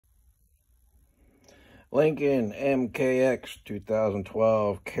Lincoln MKX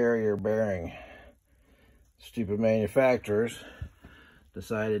 2012 carrier bearing. Stupid manufacturers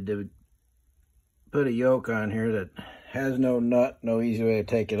decided to put a yoke on here that has no nut, no easy way to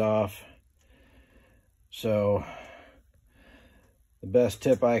take it off. So the best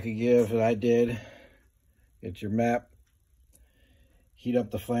tip I could give that I did, get your map, heat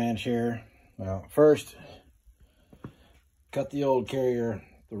up the flange here. Now first, cut the old carrier,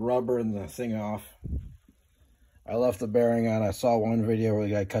 the rubber and the thing off. I left the bearing on. I saw one video where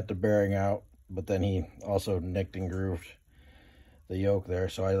the guy cut the bearing out, but then he also nicked and grooved the yoke there,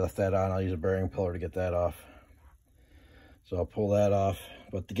 so I left that on. I'll use a bearing puller to get that off. So I'll pull that off,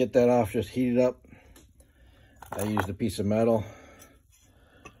 but to get that off, just heat it up. I used a piece of metal,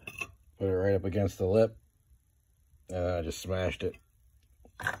 put it right up against the lip, and I just smashed it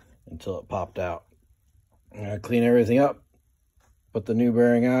until it popped out. And I clean everything up, put the new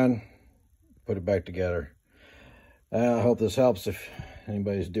bearing on, put it back together. I hope this helps if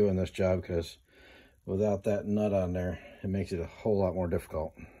anybody's doing this job, because without that nut on there, it makes it a whole lot more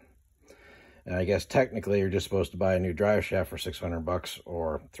difficult. And I guess technically you're just supposed to buy a new drive shaft for $600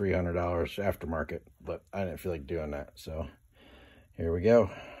 or $300 aftermarket, but I didn't feel like doing that. So here we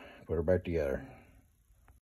go, put her back together.